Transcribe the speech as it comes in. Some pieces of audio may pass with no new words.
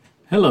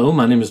Hello,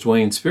 my name is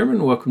Dwayne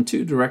Spearman. Welcome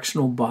to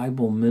Directional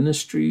Bible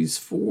Ministries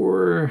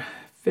for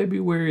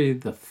February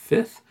the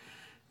 5th.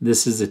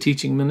 This is a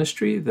teaching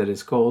ministry that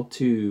is called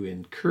to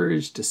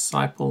encourage,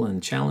 disciple,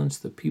 and challenge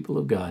the people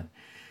of God.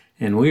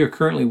 And we are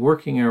currently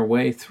working our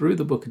way through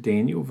the book of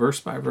Daniel, verse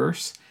by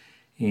verse.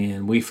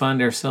 And we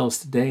find ourselves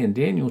today in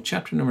Daniel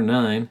chapter number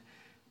 9,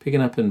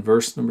 picking up in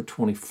verse number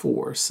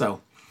 24.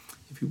 So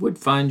if you would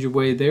find your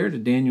way there to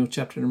Daniel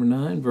chapter number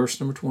 9, verse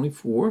number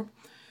 24.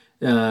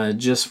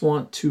 Just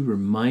want to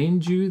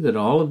remind you that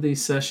all of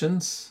these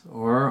sessions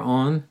are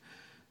on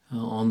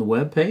the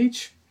web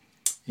page,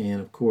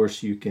 and of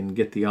course you can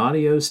get the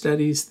audio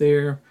studies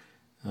there,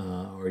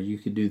 or you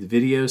could do the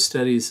video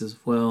studies as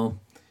well.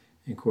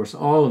 And of course,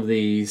 all of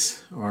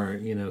these are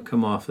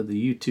come off of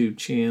the YouTube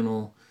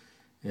channel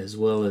as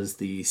well as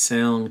the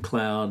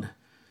SoundCloud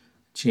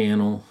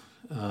channel,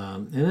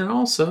 and then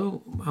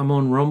also I'm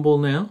on Rumble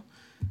now.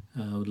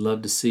 I would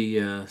love to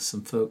see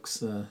some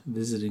folks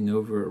visiting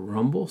over at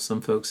Rumble. Some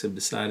folks have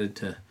decided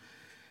to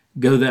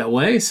go that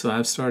way, so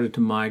I've started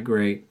to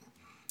migrate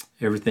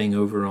everything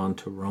over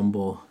onto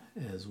Rumble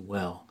as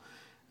well.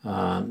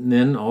 And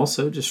then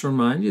also just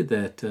remind you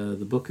that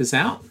the book is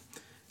out,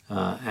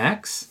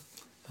 Acts.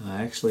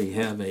 I actually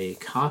have a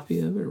copy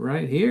of it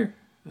right here.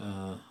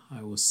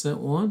 I was sent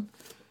one,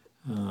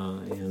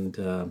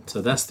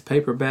 so that's the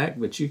paperback,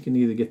 but you can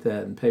either get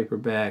that in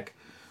paperback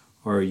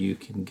or you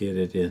can get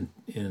it in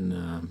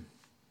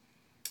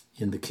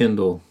the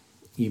Kindle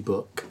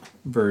ebook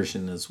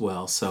version as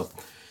well. So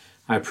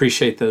I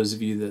appreciate those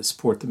of you that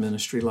support the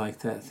ministry like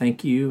that.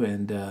 Thank you.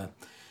 And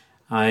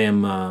I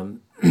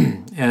am,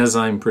 as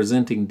I'm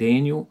presenting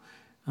Daniel,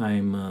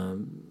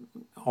 I'm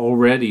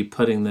already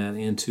putting that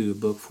into a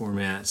book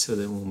format so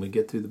that when we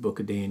get through the book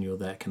of Daniel,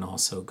 that can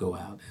also go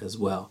out as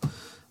well.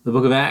 The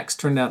book of Acts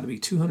turned out to be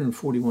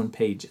 241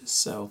 pages.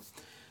 So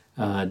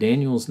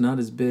Daniel's not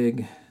as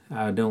big,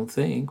 I don't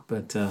think,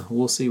 but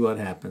we'll see what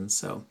happens.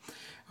 So,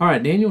 all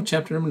right, Daniel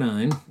chapter number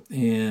 9.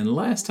 And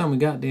last time we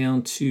got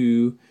down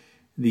to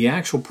the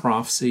actual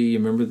prophecy. You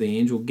remember the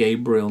angel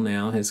Gabriel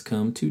now has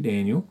come to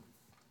Daniel.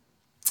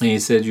 And he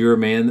said, "You're a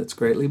man that's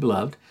greatly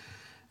beloved."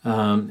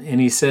 And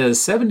he says,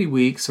 70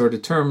 weeks are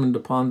determined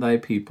upon thy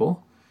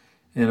people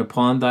and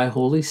upon thy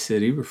holy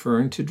city,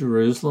 referring to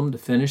Jerusalem, to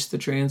finish the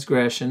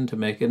transgression, to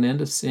make an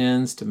end of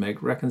sins, to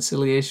make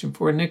reconciliation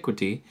for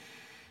iniquity,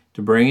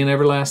 to bring in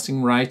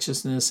everlasting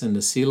righteousness, and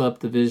to seal up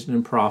the vision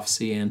and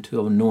prophecy, and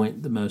to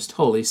anoint the most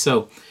holy.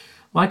 So,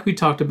 like we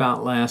talked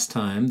about last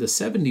time, the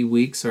 70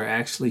 weeks are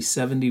actually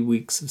 70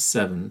 weeks of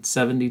 7.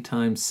 70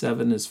 times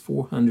 7 is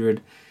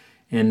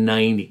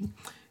 490.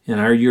 In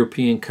our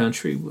European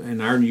country,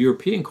 in our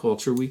European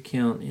culture, we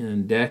count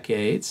in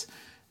decades.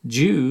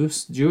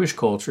 Jewish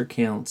culture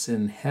counts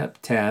in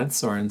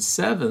heptads, or in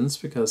sevens,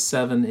 because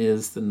 7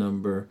 is the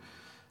number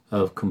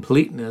of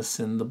completeness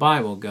in the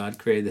Bible. God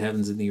created the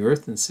heavens and the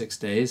earth in 6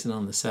 days, and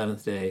on the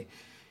seventh day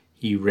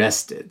he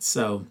rested.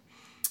 So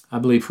I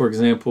believe, for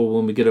example,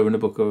 when we get over in the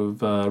book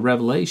of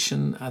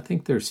Revelation, I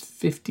think there's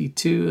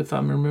 52, if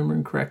I'm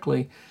remembering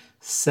correctly,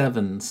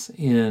 sevens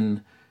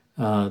in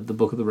the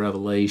book of the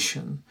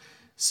Revelation.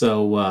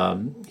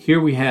 So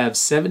here we have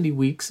 70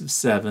 weeks of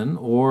 7,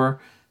 or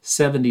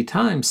 70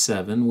 times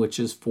 7, which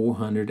is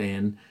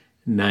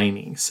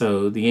 490.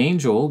 So the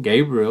angel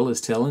Gabriel is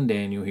telling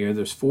Daniel here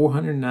there's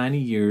 490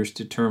 years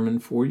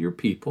determined for your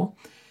people.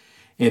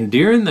 And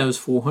during those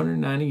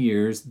 490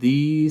 years,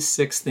 these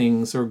 6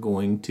 things are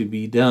going to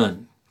be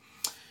done.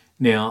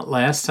 Now,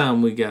 last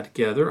time we got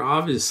together,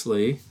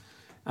 obviously,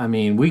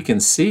 we can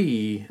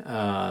see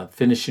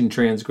finishing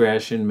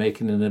transgression,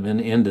 making an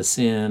end of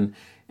sin,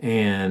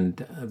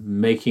 and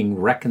making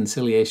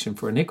reconciliation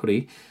for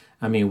iniquity.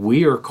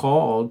 We are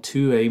called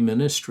to a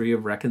ministry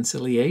of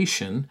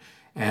reconciliation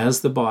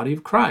as the body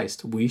of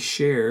Christ. We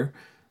share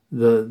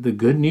the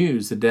good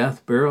news, the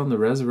death, burial, and the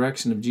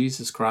resurrection of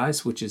Jesus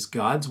Christ, which is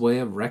God's way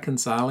of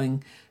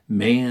reconciling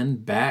man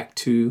back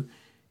to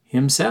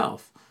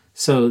himself.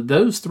 So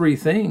those 3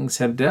 things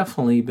have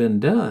definitely been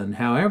done.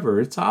 However,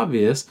 it's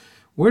obvious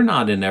we're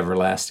not in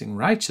everlasting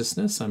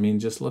righteousness.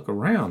 Just look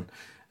around.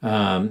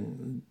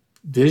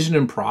 Vision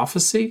and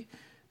prophecy,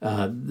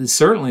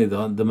 certainly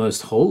the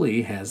most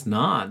holy has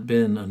not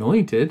been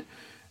anointed.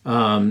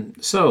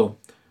 So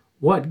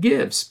what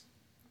gives?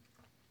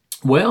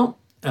 Well,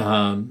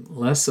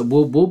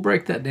 we'll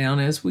break that down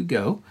as we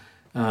go.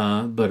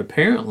 But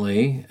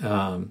apparently,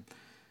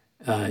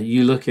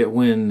 you look at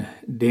when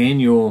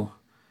Daniel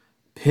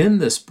penned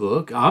this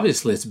book.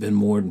 Obviously, it's been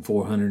more than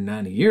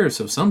 490 years,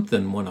 so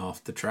something went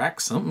off the track.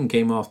 Something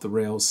came off the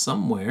rails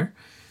somewhere,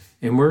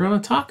 and we're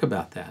going to talk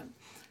about that.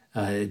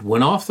 It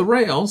went off the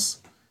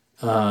rails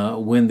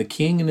when the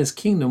king and his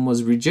kingdom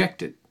was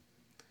rejected.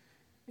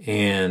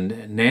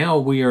 And now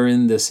we are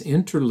in this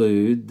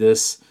interlude,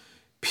 this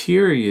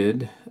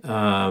period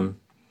of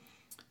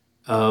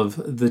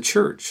the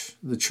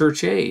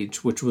church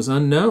age, which was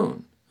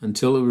unknown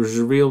until it was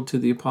revealed to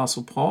the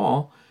Apostle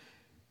Paul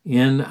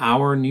in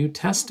our New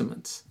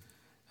Testaments.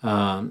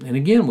 And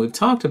again, we've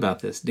talked about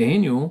this.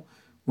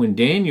 When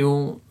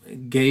Daniel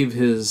gave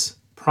his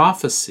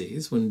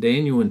prophecies, when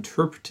Daniel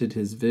interpreted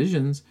his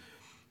visions,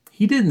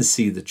 he didn't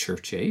see the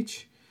church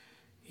age.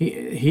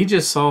 He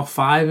just saw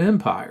 5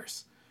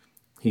 empires.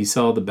 He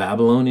saw the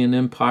Babylonian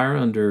Empire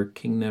under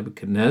King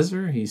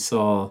Nebuchadnezzar. He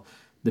saw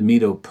the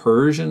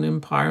Medo-Persian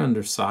Empire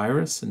under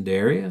Cyrus and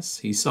Darius.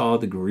 He saw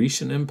the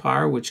Grecian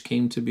Empire, which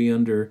came to be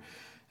under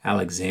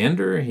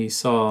Alexander. He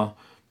saw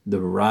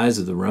the rise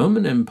of the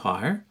Roman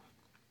Empire.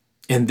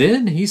 And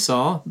then he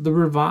saw the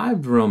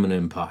revived Roman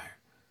Empire,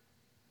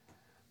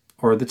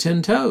 or the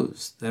 10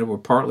 toes that were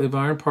partly of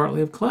iron,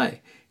 partly of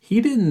clay.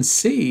 He didn't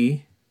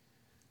see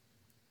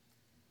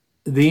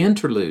the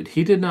interlude.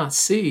 He did not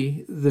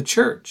see the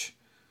church.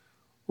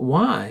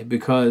 Why?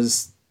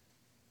 Because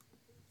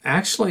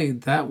actually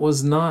that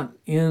was not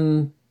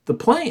in the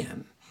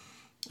plan.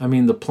 I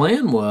mean, the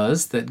plan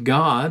was that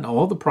God,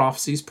 all the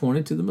prophecies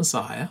pointed to the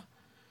Messiah.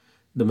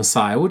 The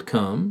Messiah would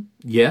come.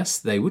 Yes,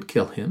 they would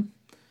kill him.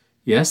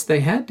 Yes, they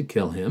had to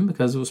kill him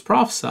because it was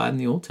prophesied in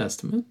the Old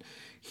Testament.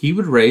 He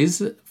would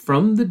raise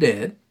from the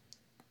dead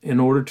in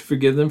order to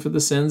forgive them for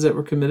the sins that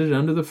were committed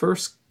under the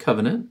first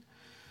covenant.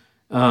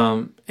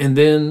 And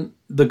then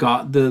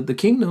the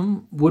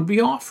kingdom would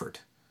be offered.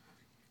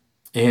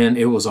 And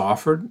it was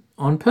offered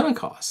on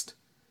Pentecost.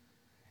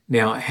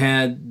 Now,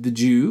 had the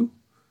Jew,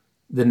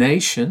 the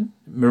nation,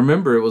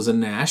 remember it was a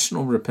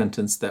national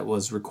repentance that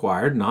was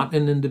required, not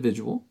an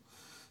individual.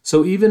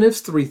 So even if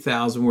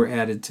 3,000 were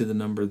added to the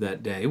number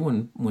that day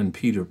when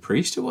Peter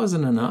preached, it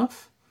wasn't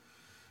enough.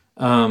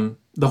 The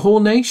whole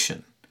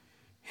nation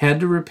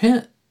had to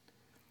repent.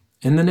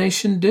 And the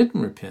nation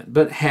didn't repent.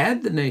 But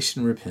had the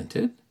nation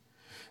repented,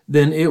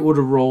 then it would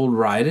have rolled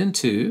right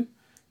into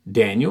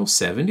Daniel's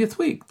 70th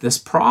week. This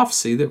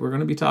prophecy that we're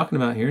going to be talking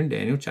about here in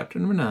Daniel chapter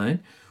number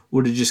 9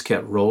 would have just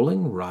kept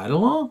rolling right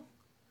along.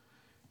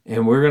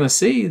 And we're going to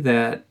see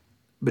that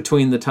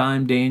between the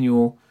time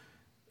Daniel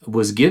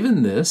was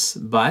given this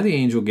by the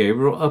angel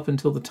Gabriel up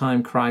until the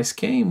time Christ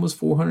came was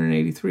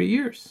 483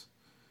 years.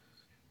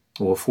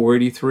 Well,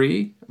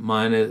 483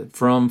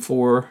 from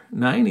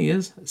 490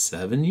 is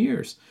 7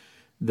 years.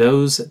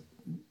 Those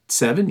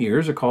 7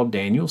 years are called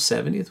Daniel's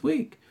 70th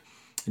week.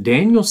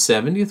 Daniel's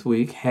 70th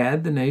week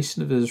had the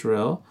nation of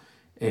Israel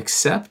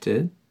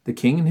accepted the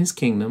king and his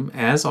kingdom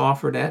as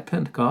offered at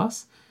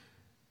Pentecost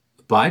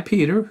by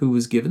Peter, who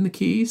was given the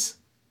keys.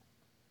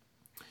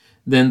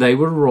 Then they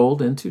were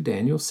rolled into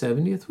Daniel's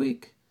 70th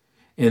week.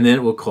 And then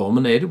it will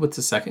culminate with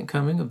the second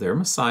coming of their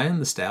Messiah and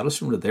the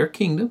establishment of their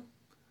kingdom.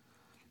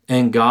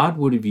 And God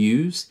would have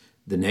used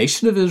the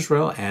nation of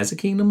Israel as a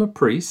kingdom of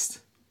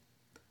priests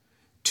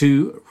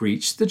to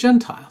reach the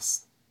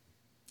Gentiles.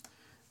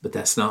 But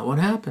that's not what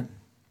happened.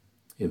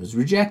 It was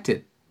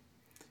rejected.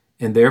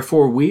 And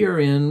therefore we are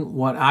in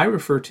what I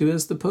refer to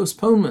as the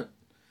postponement.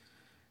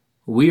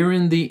 We are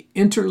in the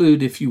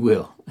interlude, if you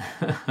will.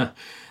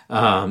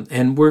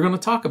 And we're going to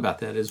talk about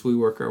that as we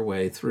work our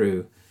way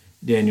through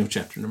Daniel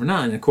chapter number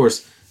 9. And of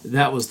course,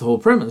 that was the whole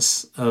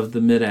premise of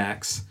the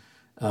mid-Acts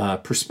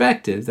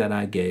perspective that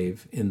I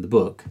gave in the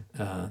book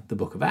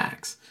of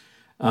Acts.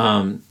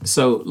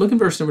 So look in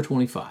verse number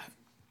 25.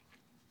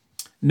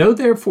 Know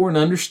therefore and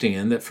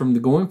understand that from the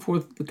going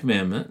forth of the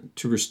commandment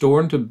to restore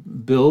and to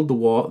build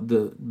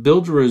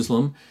build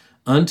Jerusalem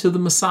unto the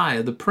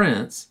Messiah, the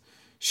Prince,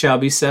 shall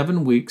be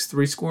 7 weeks,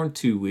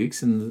 62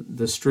 weeks, and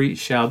the street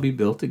shall be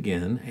built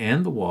again,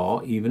 and the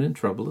wall even in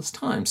troublous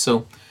times.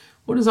 So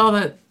what does all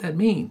that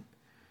mean?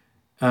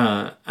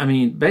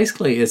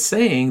 Basically it's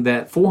saying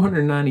that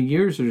 490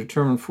 years are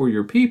determined for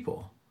your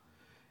people,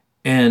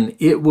 and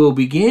it will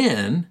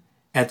begin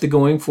at the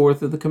going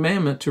forth of the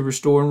commandment to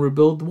restore and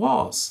rebuild the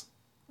walls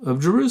of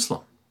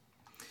Jerusalem.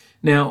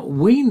 Now,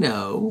 we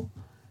know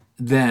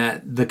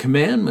that the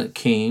commandment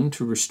came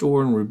to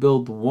restore and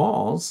rebuild the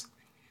walls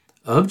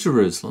of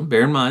Jerusalem.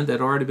 Bear in mind that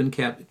had already been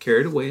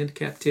carried away into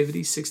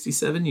captivity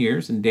 67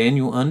 years, and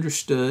Daniel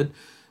understood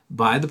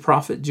by the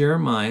prophet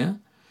Jeremiah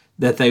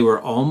that they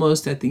were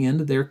almost at the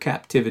end of their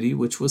captivity,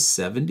 which was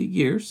 70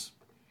 years.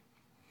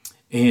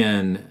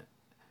 And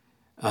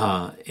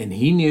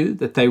he knew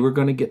that they were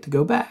going to get to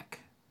go back.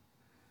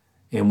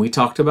 And we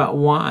talked about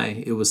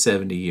why it was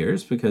 70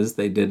 years, because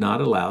they did not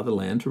allow the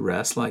land to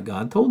rest like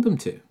God told them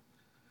to.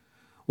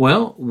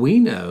 Well, we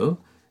know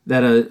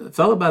that a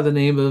fellow by the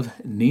name of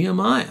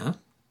Nehemiah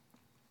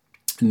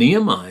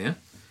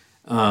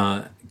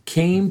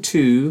came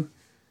to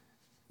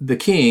the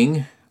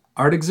king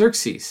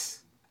Artaxerxes.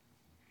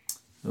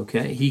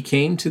 Okay, he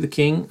came to the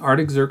king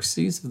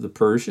Artaxerxes of the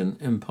Persian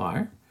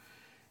Empire,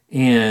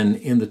 and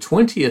in the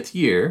 20th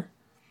year,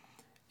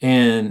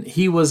 and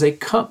he was a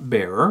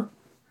cupbearer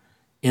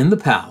in the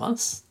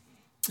palace,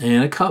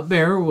 and a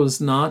cupbearer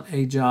was not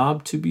a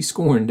job to be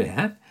scorned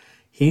at.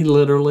 He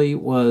literally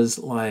was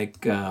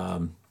like,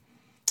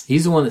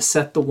 he's the one that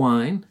set the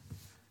wine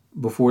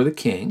before the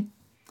king,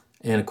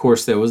 and of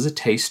course there was a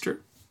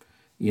taster.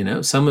 You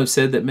know, some have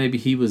said that maybe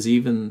he was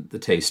even the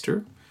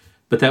taster,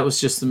 but that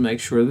was just to make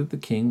sure that the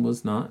king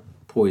was not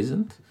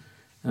poisoned.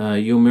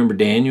 You'll remember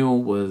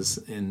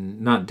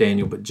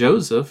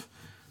Joseph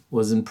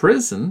was in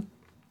prison,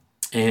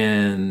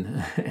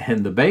 and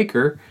the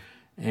baker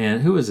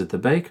and who is it? The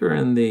baker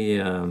and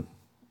the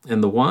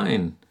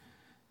wine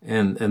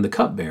and the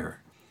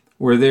cupbearer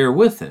were there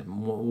with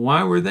him.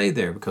 Why were they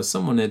there? Because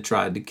someone had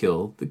tried to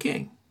kill the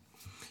king.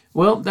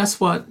 Well, that's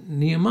what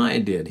Nehemiah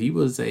did. He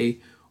was a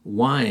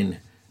wine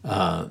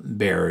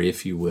bearer,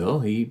 if you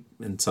will.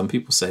 And some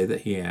people say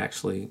that he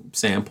actually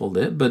sampled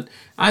it, but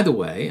either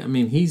way, I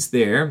mean, he's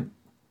there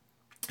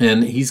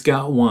and he's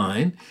got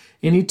wine,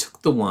 and he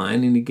took the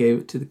wine and he gave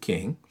it to the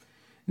king.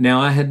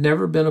 Now I had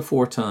never been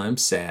aforetime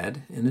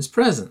sad in his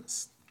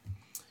presence.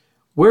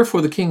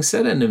 Wherefore the king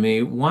said unto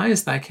me, Why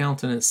is thy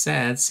countenance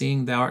sad,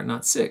 seeing thou art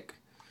not sick?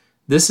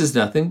 This is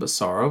nothing but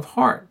sorrow of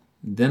heart.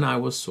 Then I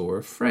was sore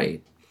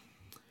afraid.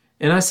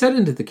 And I said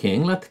unto the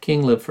king, Let the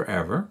king live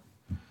forever.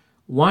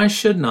 Why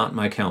should not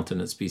my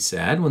countenance be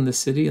sad when the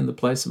city and the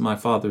place of my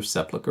father's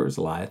sepulchres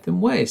lieth in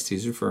waste?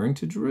 He's referring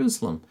to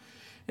Jerusalem.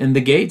 And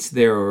the gates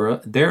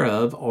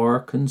thereof are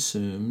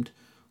consumed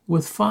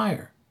with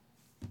fire.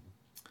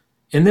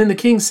 And then the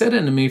king said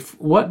unto me,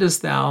 What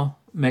dost thou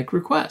make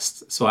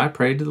request? So I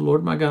prayed to the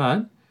Lord my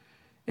God.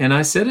 And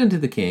I said unto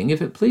the king,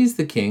 If it please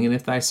the king, and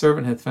if thy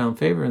servant hath found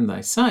favor in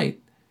thy sight,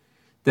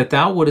 that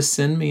thou wouldest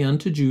send me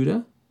unto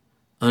Judah,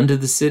 unto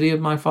the city of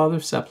my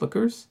father's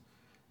sepulchres,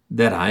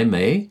 that I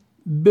may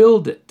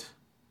build it.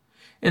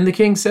 And the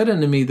king said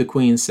unto me, the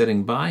queen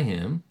sitting by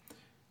him,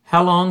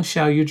 How long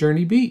shall your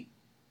journey be?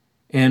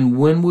 And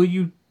when will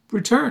you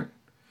return?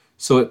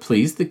 So it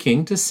pleased the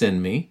king to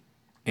send me,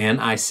 and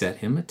I set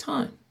him a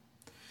time.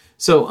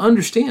 So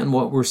understand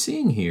what we're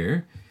seeing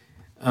here.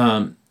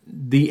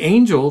 The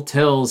angel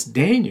tells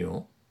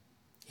Daniel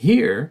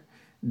here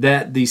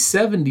that the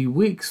 70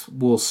 weeks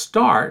will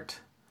start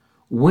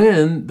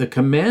when the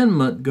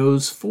commandment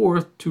goes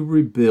forth to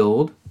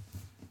rebuild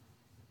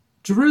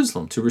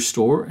Jerusalem, to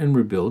restore and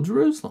rebuild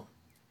Jerusalem.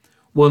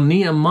 Well,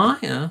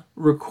 Nehemiah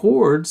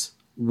records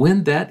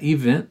when that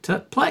event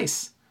took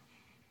place.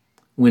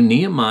 When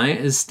Nehemiah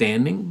is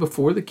standing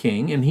before the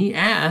king and he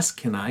asks,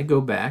 Can I go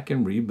back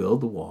and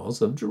rebuild the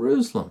walls of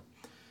Jerusalem?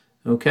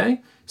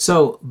 Okay?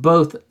 So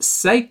both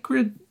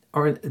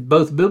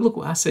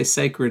biblical, I say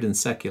sacred and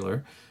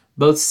secular,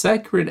 both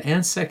sacred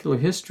and secular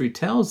history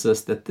tells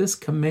us that this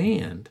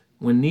command,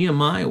 when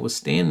Nehemiah was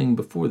standing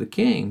before the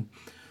king,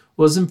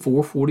 was in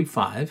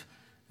 445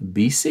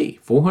 BC,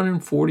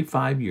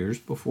 445 years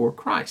before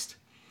Christ.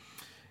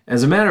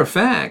 As a matter of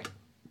fact,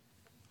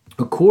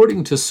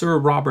 according to Sir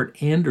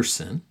Robert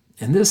Anderson,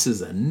 and this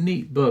is a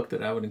neat book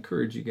that I would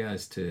encourage you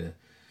guys to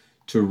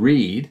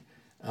read,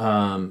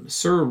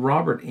 Sir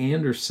Robert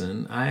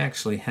Anderson, I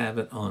actually have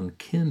it on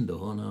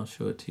Kindle, and I'll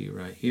show it to you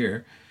right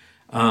here.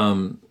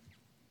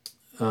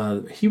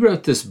 He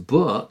wrote this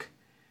book.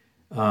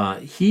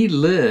 He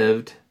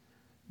lived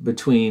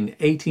between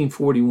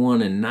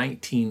 1841 and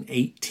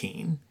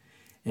 1918,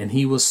 and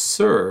he was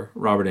Sir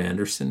Robert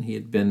Anderson. He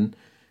had been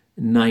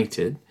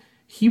knighted.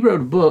 He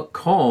wrote a book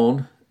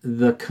called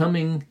The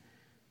Coming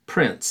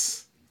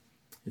Prince.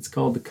 It's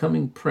called The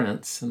Coming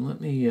Prince, and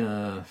let me,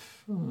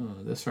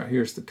 this right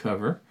here is the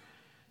cover,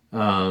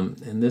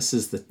 and this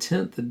is the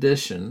 10th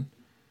edition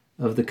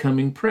of The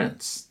Coming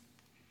Prince.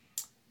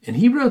 And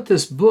he wrote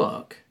this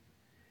book,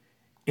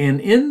 and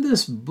in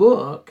this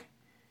book,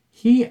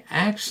 he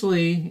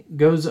actually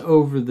goes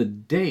over the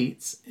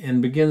dates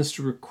and begins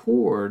to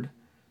record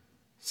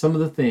some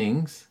of the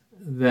things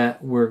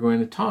that we're going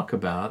to talk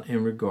about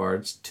in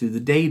regards to the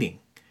dating.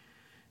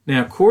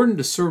 Now, according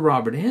to Sir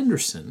Robert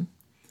Anderson,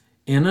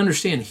 and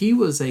understand he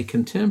was a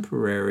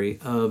contemporary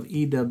of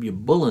E.W.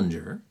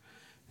 Bullinger,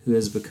 who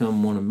has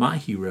become one of my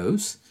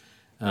heroes.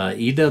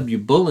 E.W.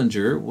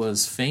 Bullinger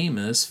was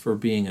famous for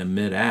being a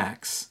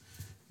mid-Acts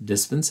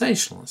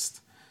dispensationalist,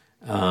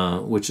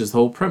 which is the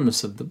whole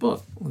premise of the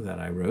book that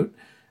I wrote.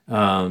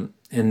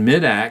 And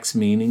mid-Acts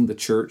meaning the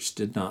church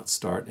did not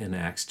start in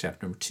Acts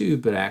chapter number 2,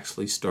 but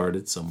actually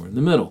started somewhere in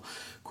the middle.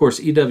 Of course,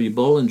 E.W.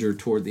 Bullinger,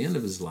 toward the end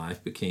of his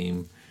life,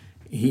 became,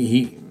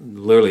 he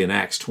literally in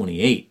Acts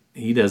 28,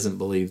 he doesn't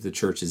believe the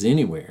church is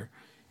anywhere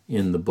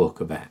in the book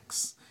of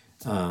Acts.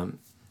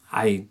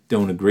 I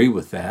don't agree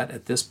with that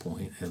at this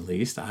point, at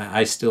least.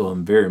 I still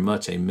am very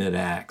much a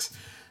mid-Acts.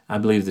 I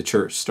believe the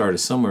church started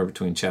somewhere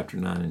between chapter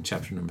 9 and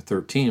chapter number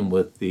 13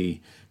 with the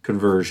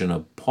conversion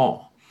of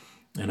Paul.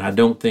 And I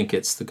don't think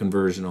it's the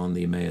conversion on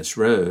the Emmaus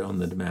Road, on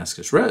the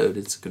Damascus Road.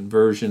 It's a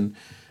conversion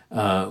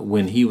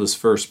when he was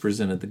first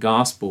presented the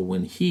gospel,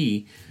 when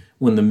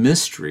the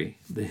mystery,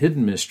 the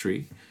hidden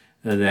mystery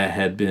that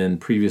had been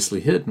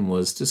previously hidden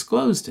was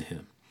disclosed to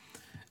him.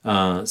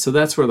 So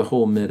that's where the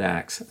whole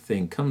mid-Acts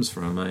thing comes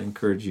from. I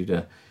encourage you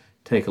to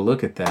take a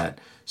look at that.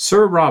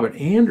 Sir Robert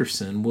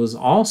Anderson was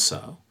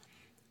also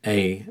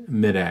a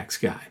mid-Acts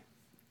guy.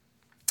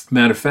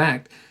 Matter of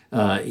fact,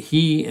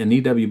 he and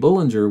E.W.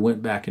 Bullinger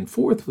went back and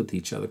forth with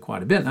each other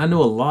quite a bit. And I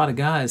know a lot of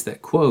guys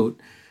that quote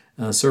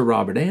Sir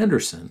Robert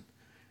Anderson,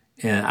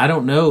 and I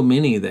don't know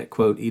many that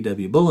quote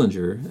E.W.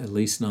 Bullinger, at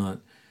least not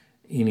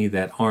any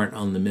that aren't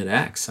on the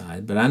mid-Acts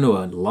side, but I know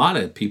a lot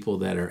of people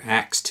that are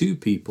Acts 2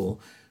 people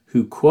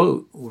who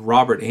quote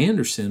Robert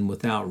Anderson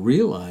without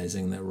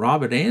realizing that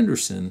Robert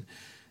Anderson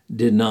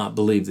did not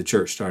believe the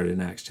church started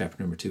in Acts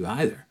chapter number 2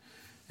 either.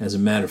 As a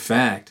matter of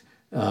fact,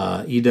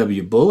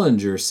 E.W.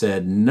 Bullinger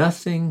said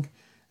nothing,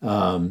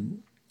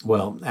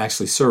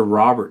 actually Sir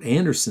Robert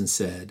Anderson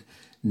said,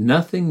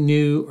 nothing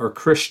new or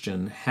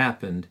Christian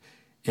happened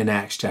in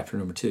Acts chapter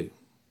number 2.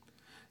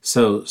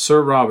 So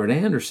Sir Robert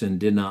Anderson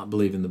did not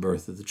believe in the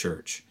birth of the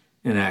church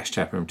in Acts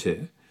chapter number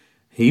 2.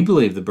 He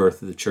believed the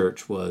birth of the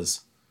church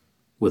was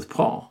with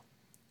Paul.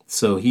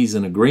 So he's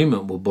in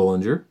agreement with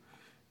Bullinger,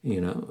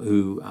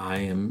 who I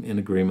am in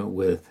agreement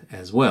with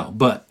as well.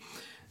 But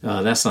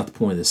that's not the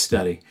point of this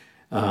study.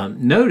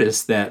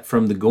 Notice that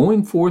from the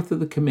going forth of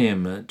the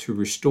commandment to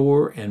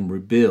restore and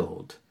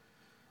rebuild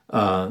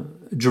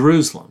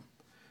Jerusalem.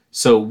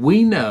 So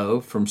we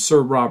know from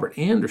Sir Robert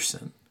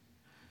Anderson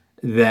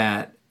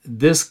that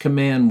this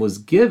command was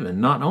given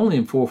not only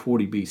in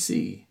 440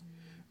 BC,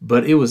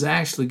 but it was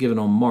actually given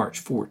on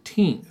March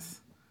 14th,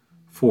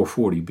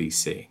 440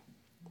 BC,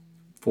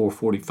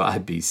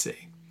 445 BC.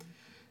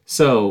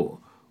 So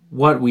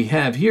what we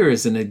have here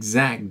is an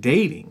exact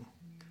dating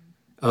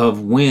of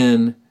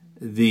when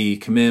the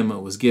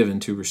commandment was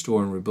given to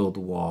restore and rebuild the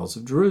walls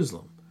of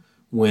Jerusalem.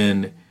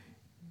 When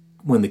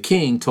the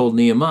king told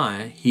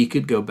Nehemiah he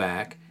could go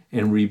back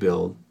and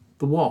rebuild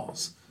the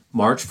walls.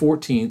 March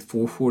 14th,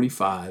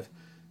 445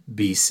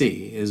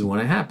 BC is when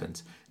it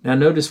happens. Now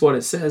notice what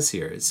it says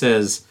here. It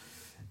says,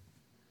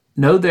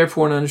 "Know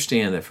therefore and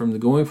understand that from the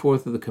going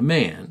forth of the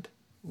command,"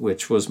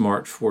 which was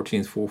March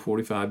 14th,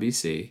 445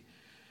 BC,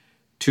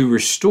 "to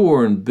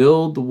restore and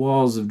build the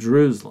walls of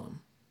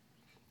Jerusalem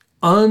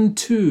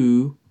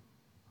unto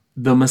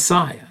the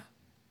Messiah,"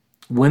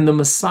 when the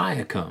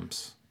Messiah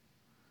comes,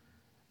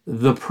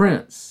 "the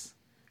prince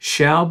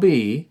shall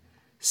be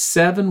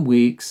 7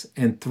 weeks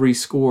and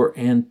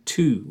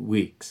 62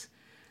 weeks."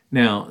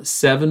 Now,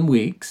 7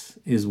 weeks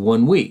is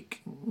 1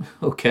 week,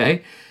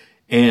 okay?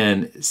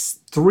 And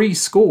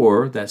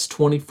 60, that's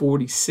 20,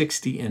 40,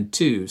 60, and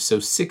 2. So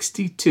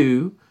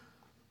 62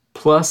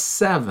 plus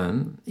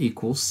 7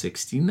 equals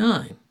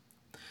 69.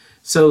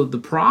 So the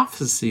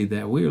prophecy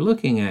that we are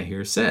looking at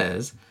here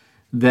says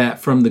that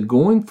from the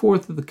going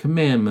forth of the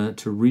commandment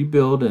to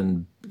rebuild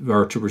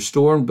to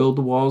restore and build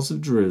the walls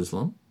of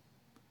Jerusalem,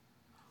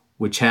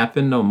 which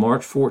happened on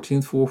March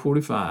 14th,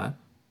 445,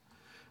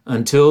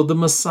 until the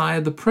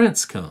Messiah, the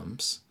Prince,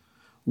 comes,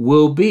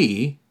 will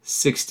be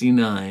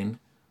 69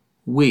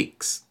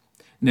 weeks.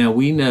 Now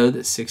we know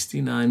that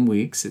 69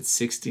 weeks, it's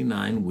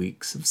 69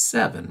 weeks of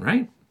 7,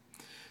 right?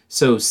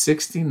 So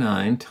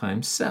 69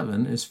 times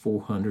 7 is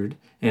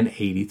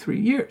 483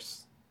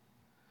 years.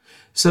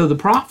 So the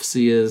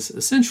prophecy is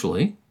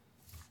essentially,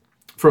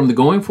 from the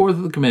going forth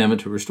of the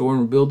commandment to restore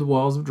and rebuild the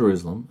walls of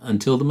Jerusalem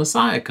until the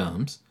Messiah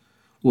comes,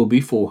 will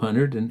be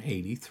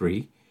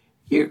 483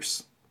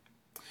 years.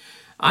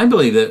 I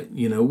believe that,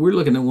 we're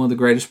looking at one of the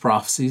greatest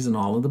prophecies in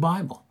all of the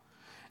Bible.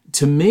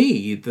 To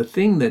me, the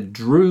thing that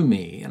drew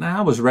me, and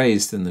I was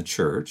raised in the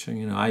church,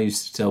 I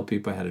used to tell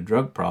people I had a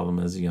drug problem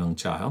as a young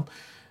child.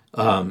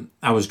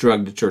 I was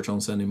drugged to church on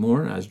Sunday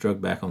morning, I was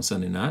drugged back on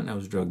Sunday night, and I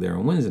was drugged there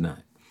on Wednesday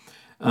night.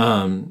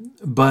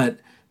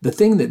 But the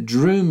thing that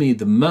drew me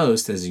the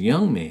most as a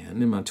young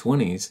man in my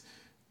 20s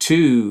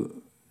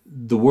to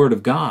the Word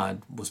of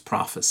God was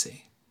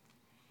prophecy.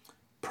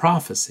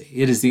 Prophecy.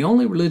 It is the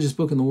only religious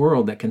book in the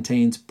world that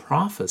contains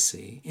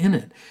prophecy in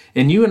it.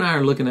 And you and I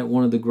are looking at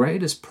one of the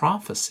greatest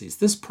prophecies.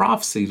 This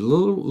prophecy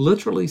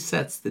literally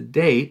sets the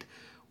date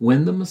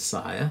when the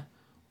Messiah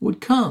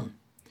would come.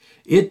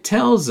 It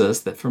tells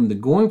us that from the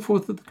going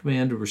forth of the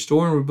command to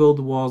restore and rebuild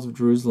the walls of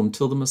Jerusalem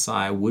till the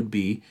Messiah would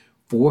be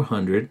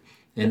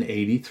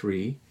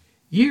 483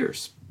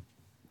 years.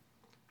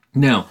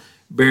 Now,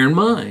 bear in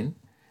mind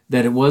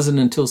that it wasn't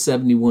until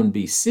 71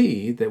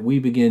 BC that we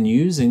began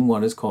using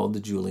what is called the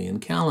Julian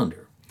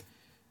calendar,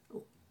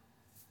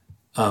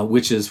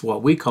 which is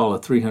what we call a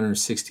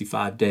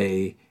 365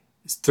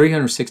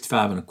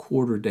 and a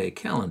quarter day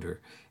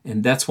calendar.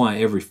 And that's why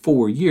every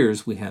 4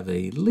 years we have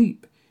a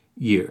leap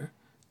year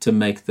to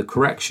make the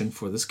correction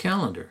for this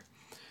calendar.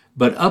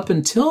 But up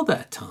until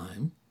that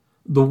time,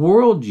 the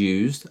world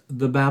used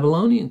the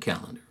Babylonian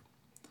calendar.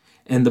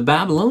 And the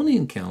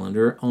Babylonian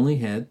calendar only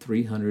had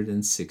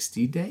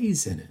 360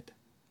 days in it.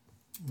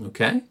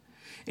 Okay?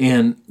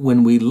 And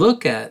when we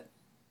look at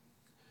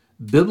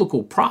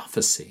biblical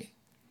prophecy,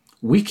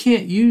 we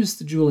can't use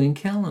the Julian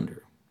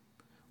calendar.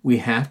 We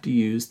have to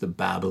use the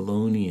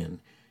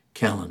Babylonian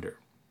calendar.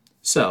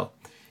 So,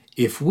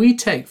 if we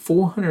take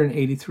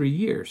 483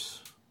 years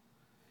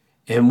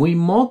and we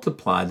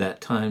multiply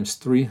that times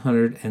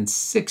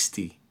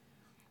 360,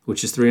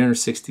 which is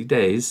 360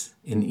 days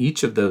in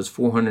each of those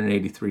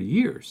 483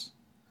 years,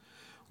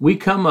 we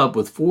come up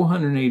with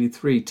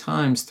 483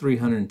 times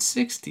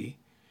 360.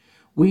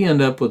 We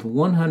end up with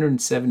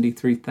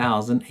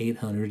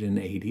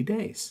 173,880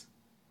 days.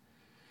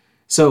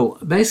 So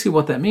basically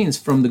what that means,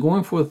 from the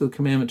going forth of the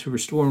commandment to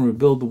restore and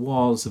rebuild the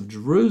walls of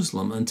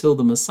Jerusalem until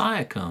the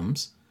Messiah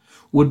comes,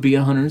 would be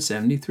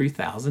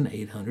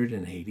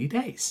 173,880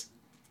 days.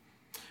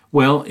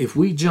 Well, if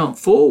we jump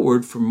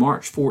forward from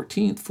March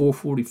 14th,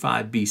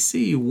 445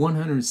 BC,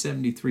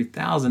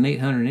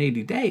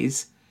 173,880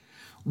 days,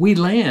 we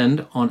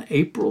land on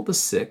April the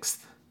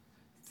 6th,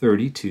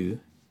 32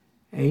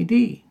 AD.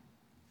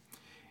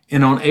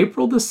 And on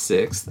April the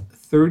 6th,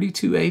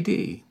 32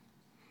 AD,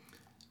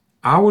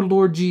 our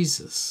Lord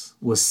Jesus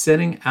was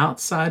sitting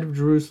outside of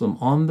Jerusalem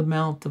on the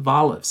Mount of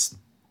Olives.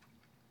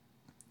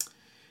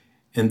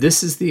 And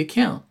this is the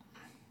account.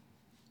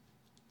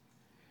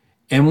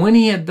 And when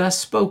he had thus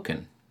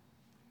spoken,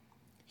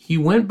 he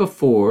went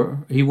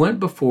before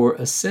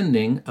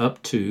ascending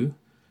up to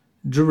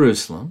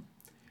Jerusalem.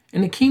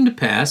 And it came to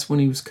pass, when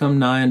he was come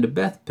nigh unto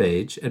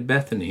Bethphage at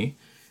Bethany,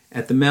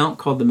 at the mount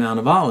called the Mount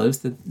of Olives,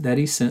 that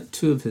he sent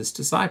two of his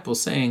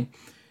disciples, saying,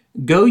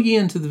 Go ye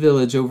into the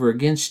village over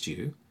against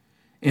you,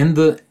 in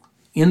the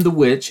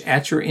which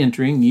at your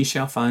entering ye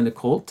shall find a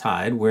colt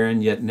tied,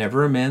 wherein yet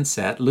never a man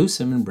sat. Loose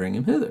him and bring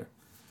him hither.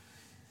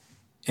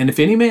 And if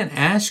any man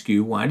ask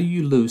you, Why do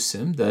you loose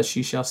him? Thus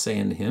ye shall say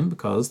unto him,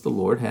 Because the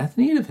Lord hath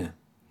need of him.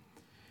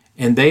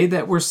 And they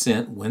that were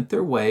sent went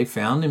their way,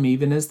 found him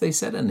even as they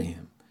said unto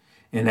him.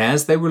 And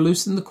as they were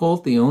loosing the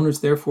colt, the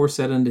owners therefore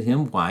said unto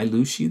him, Why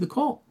loose ye the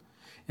colt?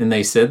 And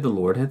they said, The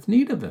Lord hath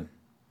need of him.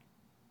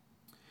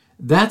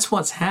 That's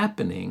what's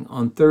happening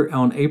on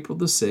April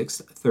the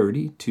 6th,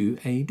 32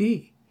 AD.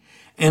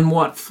 And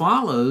what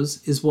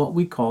follows is what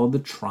we call the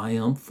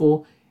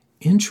triumphal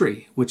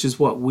entry, which is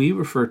what we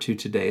refer to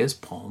today as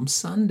Palm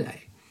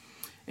Sunday.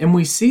 And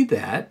we see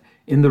that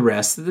in the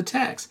rest of the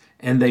text.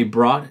 And they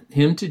brought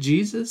him to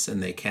Jesus,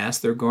 and they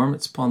cast their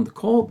garments upon the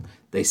colt.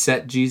 They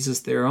set Jesus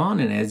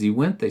thereon, and as he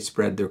went, they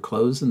spread their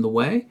clothes in the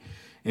way.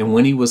 And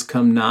when he was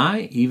come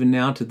nigh, even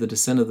now to the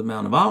descent of the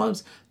Mount of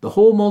Olives, the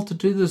whole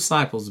multitude of the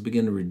disciples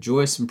began to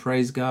rejoice and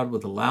praise God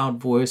with a loud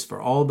voice for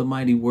all the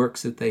mighty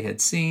works that they had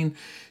seen,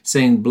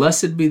 saying,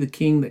 Blessed be the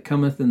King that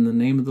cometh in the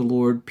name of the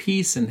Lord,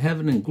 peace in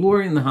heaven and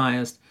glory in the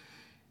highest.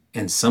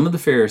 And some of the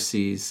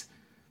Pharisees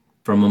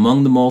from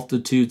among the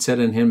multitude said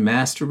unto him,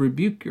 Master,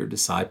 rebuke your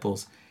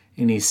disciples.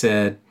 And he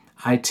said,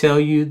 I tell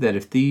you that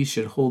if these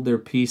should hold their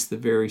peace, the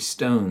very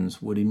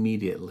stones would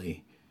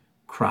immediately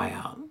cry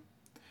out.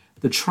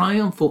 The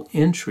triumphal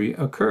entry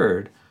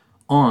occurred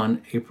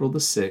on April the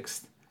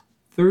 6th,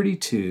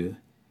 32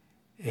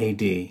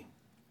 AD.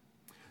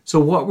 So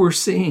what we're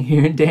seeing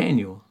here in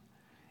Daniel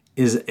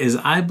is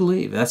I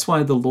believe, that's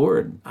why the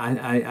Lord,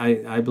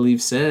 I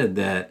believe, said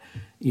that,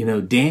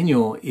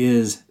 Daniel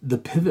is the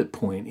pivot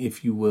point,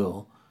 if you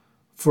will,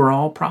 for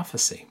all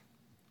prophecy.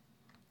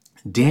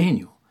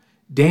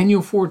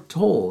 Daniel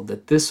foretold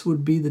that this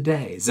would be the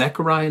day.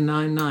 Zechariah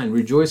 9:9,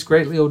 Rejoice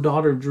greatly, O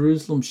daughter of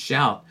Jerusalem,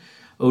 shout,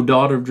 O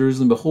daughter of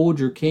Jerusalem, behold,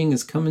 your king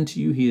is coming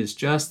to you. He is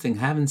just and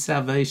having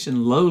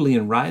salvation, lowly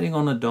and riding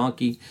on a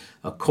donkey,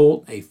 a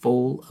colt, a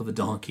foal of a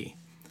donkey.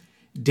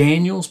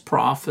 Daniel's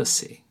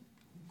prophecy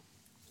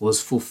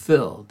was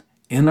fulfilled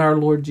in our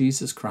Lord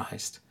Jesus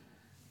Christ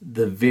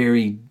the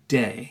very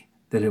day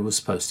that it was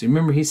supposed to.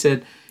 Remember, he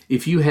said,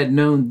 if you had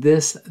known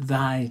this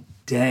thy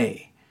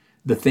day,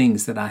 the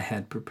things that I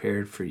had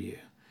prepared for you,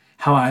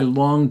 how I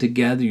longed to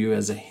gather you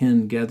as a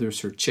hen gathers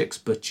her chicks,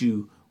 but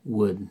you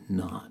would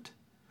not.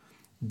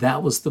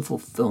 That was the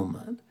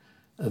fulfillment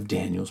of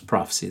Daniel's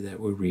prophecy that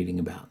we're reading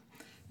about.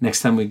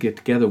 Next time we get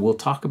together, we'll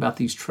talk about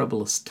these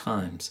troublous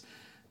times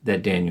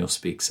that Daniel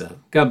speaks of.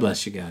 God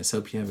bless you guys.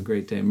 Hope you have a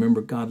great day. Remember,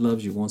 God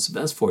loves you, wants the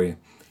best for you,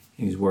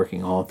 and he's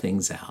working all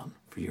things out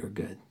for your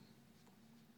good.